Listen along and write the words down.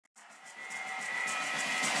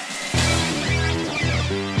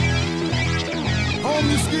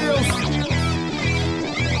your skills.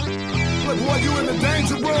 Look, boy, you in the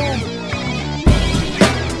danger room.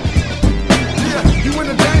 Yeah, you in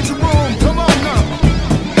the danger room. Come on now.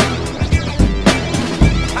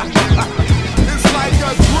 It's like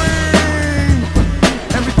a dream.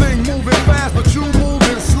 Everything moving fast, but you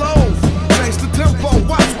moving slow. Change the tempo,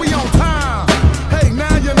 watch, we on time. Hey,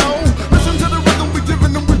 now you know. Listen to the rhythm we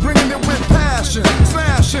giving them, we bringing it with passion.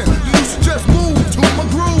 Smashing, you used to just move to my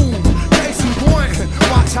groove. Case in point,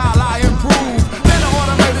 watch how I improve. Then the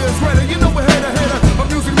automator is ready, you know we're hitter, a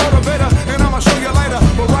music motivator, and I'ma show you later.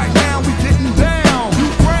 But right now we getting down. You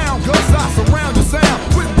frown, cause I surround your sound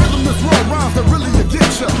with rhythm that's raw rhymes that really get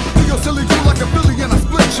ya. Do your silly do like a Philly and I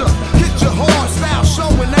split ya. Hit your hard style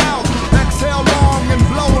showing out. Exhale long and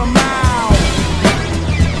blow 'em out.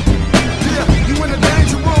 Yeah, you in the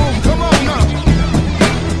danger room, come on now.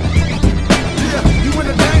 Yeah, you in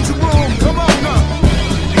the danger room, come on now.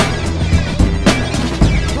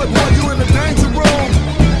 Look, boy, you in the danger room.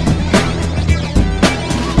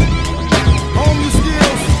 Hone your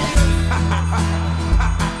skills.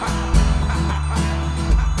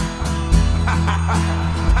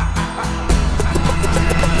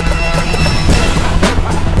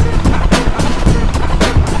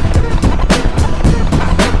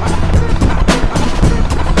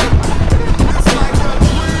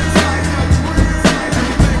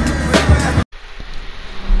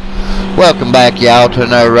 Welcome back, y'all, to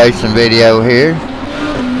another racing video here.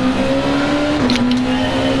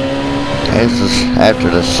 This is after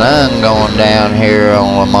the sun going down here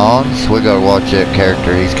on Le Mans. We gotta watch that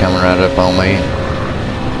character. He's coming right up on me.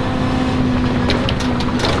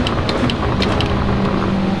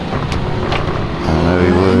 I know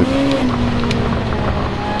he would.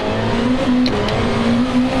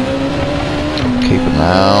 Keep an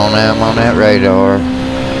eye on them on that radar.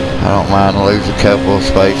 I don't mind lose a couple of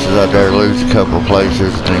spaces. I'd rather lose a couple of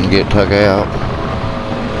places than get took out.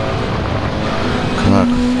 Come on.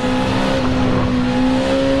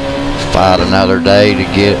 Fight another day to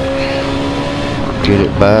get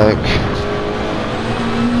it back.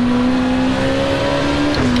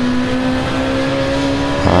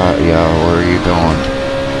 Alright, y'all, where are you going?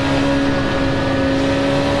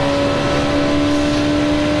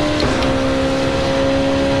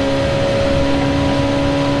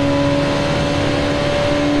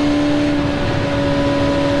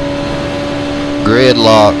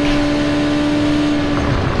 Gridlocked.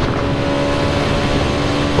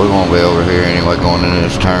 We won't be over here anyway going into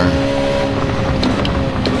this turn.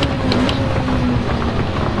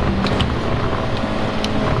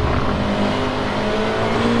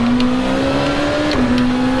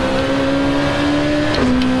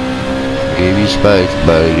 Give you space,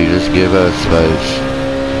 buddy. You just give us space.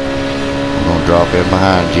 I'm gonna drop in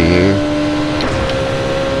behind you here.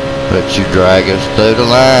 Let you drag us through the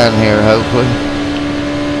line here, hopefully.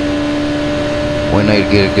 We need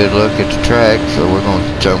to get a good look at the track, so we're going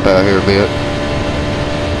to jump out here a bit.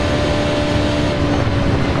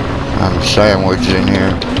 I'm sandwiched in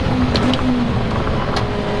here.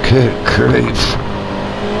 Good grief.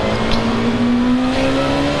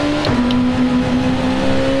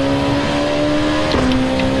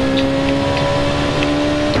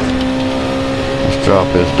 Let's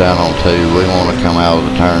drop this down on 2. We want to come out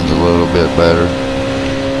of the turns a little bit better.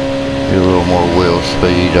 Get a little more wheel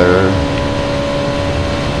speed there.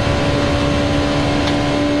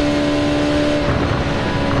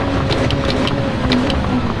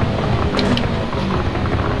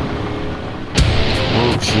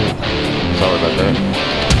 Sorry about that.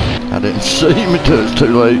 I didn't see him until it's too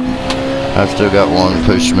late. I still got one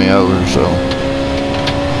pushing me over, so.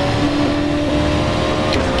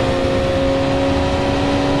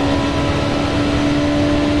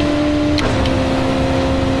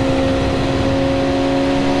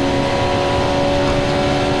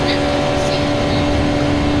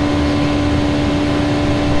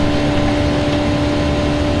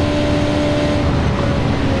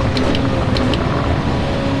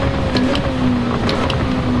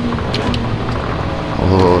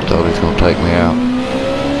 Oh, I thought he was going to take me out.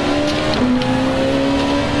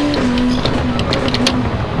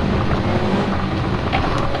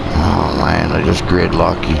 Oh man, they just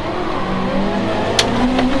gridlock you.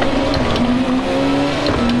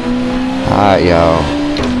 Alright, y'all.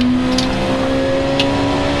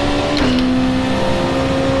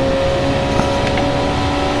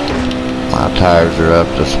 My tires are up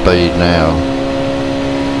to speed now.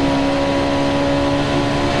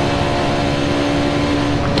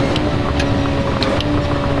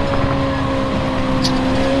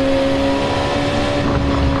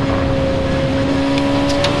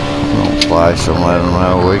 Flash them, let them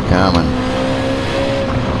know we coming.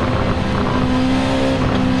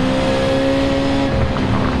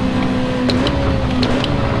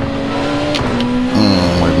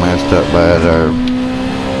 messed up bad there.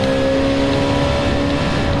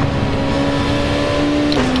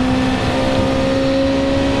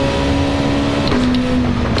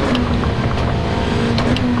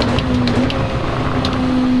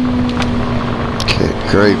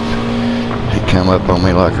 Creep. He come up on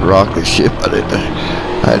me like a rocket ship. I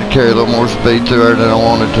had to carry a little more speed to her than I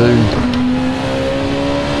wanted to.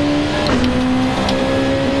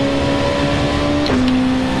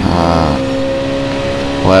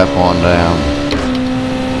 Lap one down.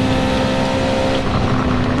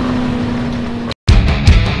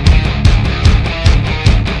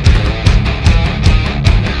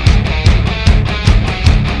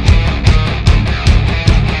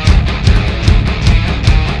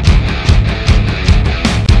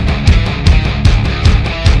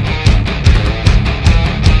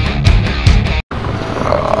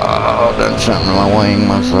 Something in my wing,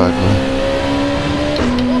 most likely.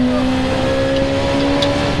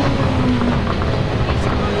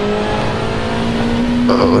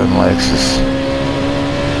 Oh, and Lexus.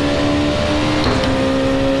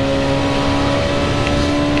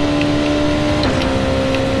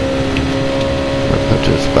 I'll put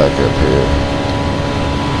this back up here.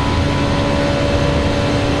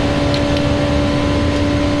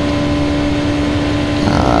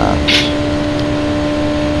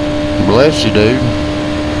 Bless you, dude.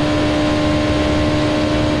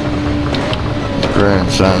 My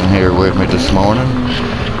grandson here with me this morning.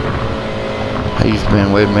 He's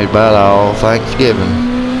been with me about all Thanksgiving.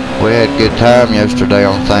 We had a good time yesterday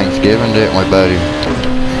on Thanksgiving, didn't we, buddy?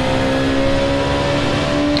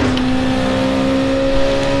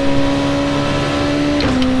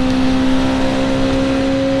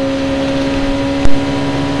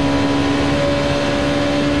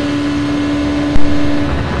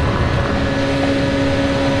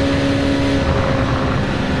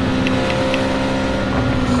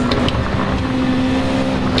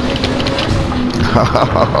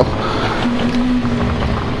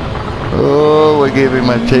 Oh, we give him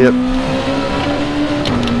a tip.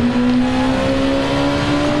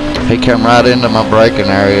 He come right into my braking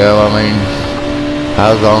area. I mean,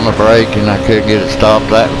 I was on the brake and I couldn't get it stopped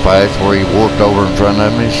that fast where he warped over in front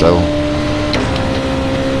of me, so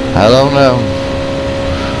I don't know.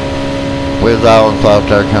 We was all thought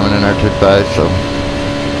they were coming in there too fast, so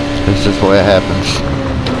it's just the way it happens.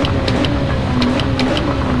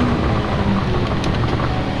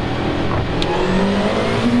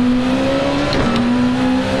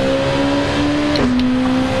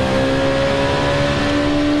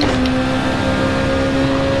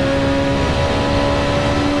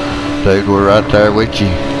 Dude, we're right there with you.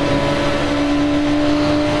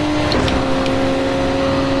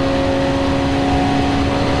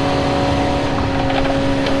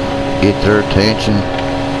 Get their attention.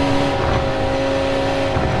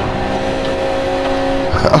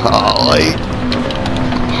 Golly.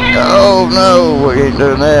 Oh no, we ain't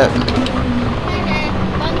doing that.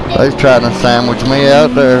 They's trying to sandwich me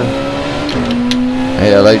out there.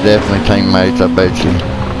 Yeah, they definitely teammates, I bet you.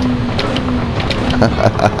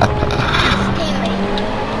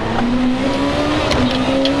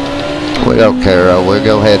 We don't care, we'll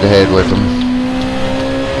go head to head with them.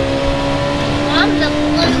 I'm the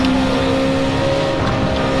blue.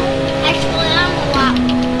 Actually, I'm the white.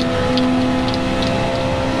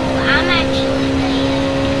 I'm actually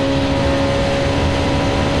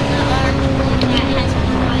the orange blue that has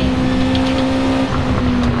been white.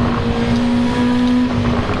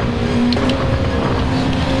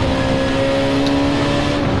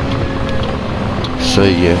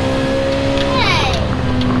 See ya.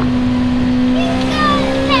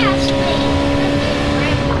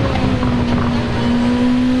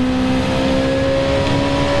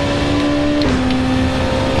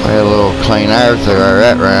 We had a little clean air through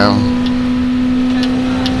that round.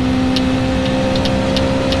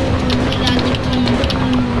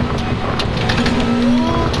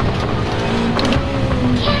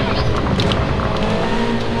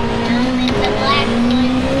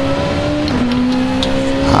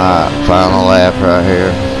 Alright, final lap right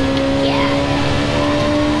here.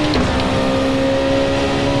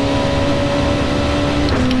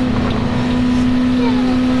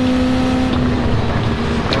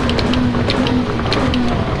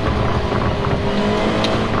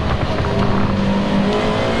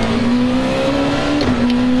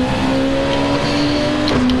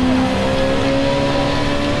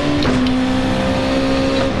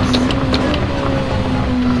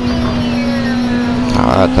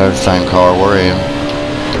 Right there, the same car we're in.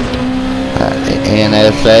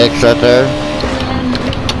 NSX right there.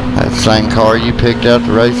 That's the same car you picked out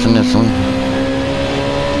to race in this one.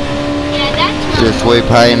 Yeah, that's Just we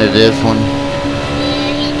painted this one,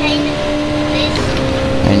 Yeah, he painted this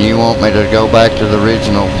and you want me to go back to the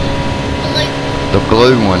original, blue. the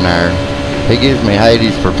blue one there. He gives me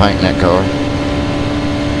Hades for painting that car.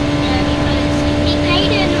 Yeah, because he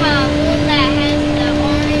painted one that has the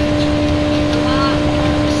orange and the white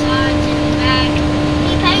on the sides and the back.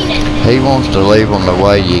 He painted it. He wants to leave them the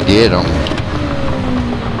way you get them.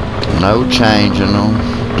 No changing them.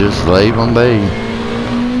 Just leave them be.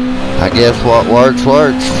 I guess what works,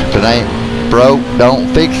 works. If it ain't broke, don't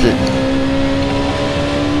fix it.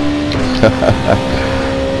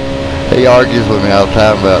 He argues with me all the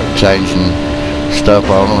time about changing stuff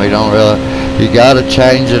on them. He don't really. You gotta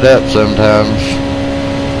change it up sometimes.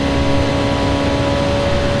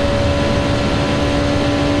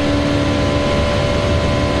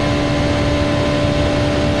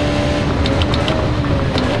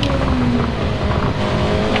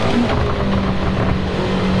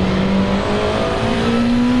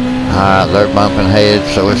 Alright, they're bumping heads,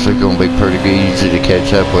 so it's going to be pretty easy to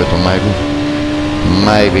catch up with them, maybe.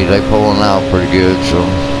 Maybe. They pulling out pretty good, so.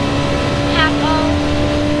 Half off.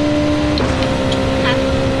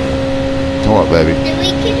 Half. What, baby? Did we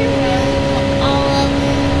get around all of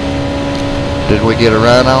them? Did we get a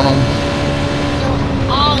run on them? No,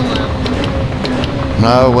 all of them.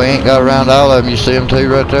 No, we ain't got around all of them. You see them too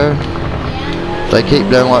right there? Yeah. If they keep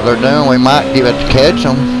doing what they're doing, we might give it to catch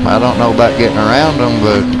them. I don't know about getting around them,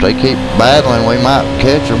 but if they keep battling, we might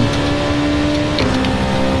catch them.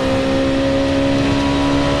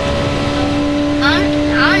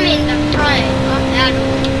 I'm in the front. I'm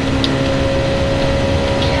battling.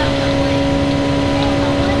 Get out of my way. Get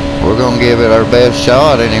out of my way. We're going to give it our best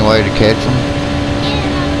shot anyway to catch them. Get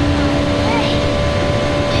out of my way.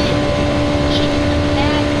 Get in the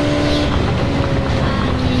back, please.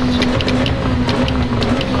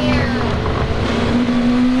 Here.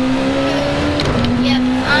 Yep,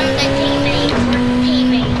 I'm the teammate. We're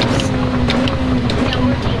teammates. Yeah,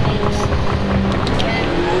 we're teammates. Okay.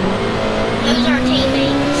 Those are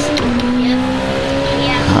teammates. Yep.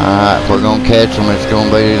 Yeah. Alright, if we're going to catch them, it's going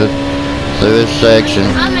to be through this section.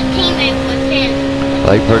 I'm a teammate with him.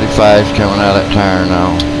 They pretty fast coming out of that turn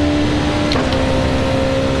now.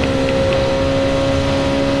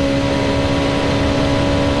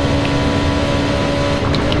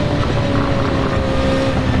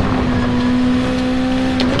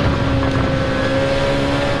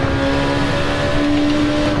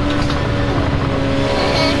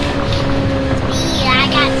 Speed, I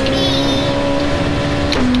got speed.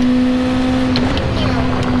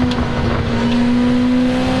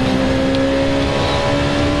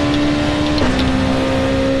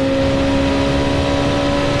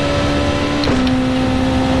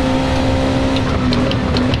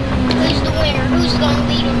 Who's the winner? Who's gonna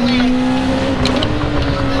be the winner?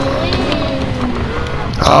 Who's gonna win?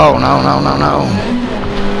 Oh, no, no, no, no.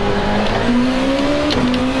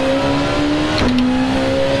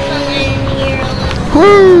 Coming in here a little.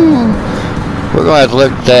 Woo! We're going to have to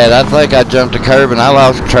look at that. I think I jumped a curb and I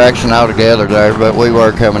lost traction altogether there, but we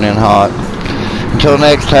were coming in hot. Until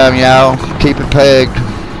next time, y'all, keep it pegged.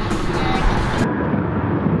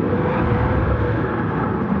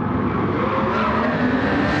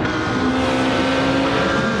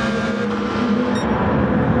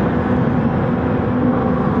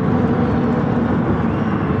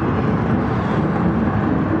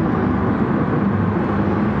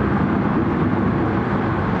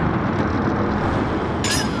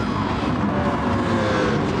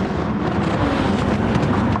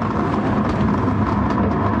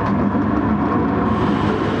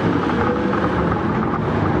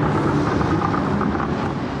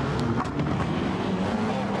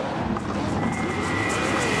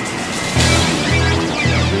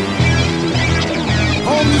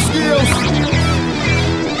 Hone your skills.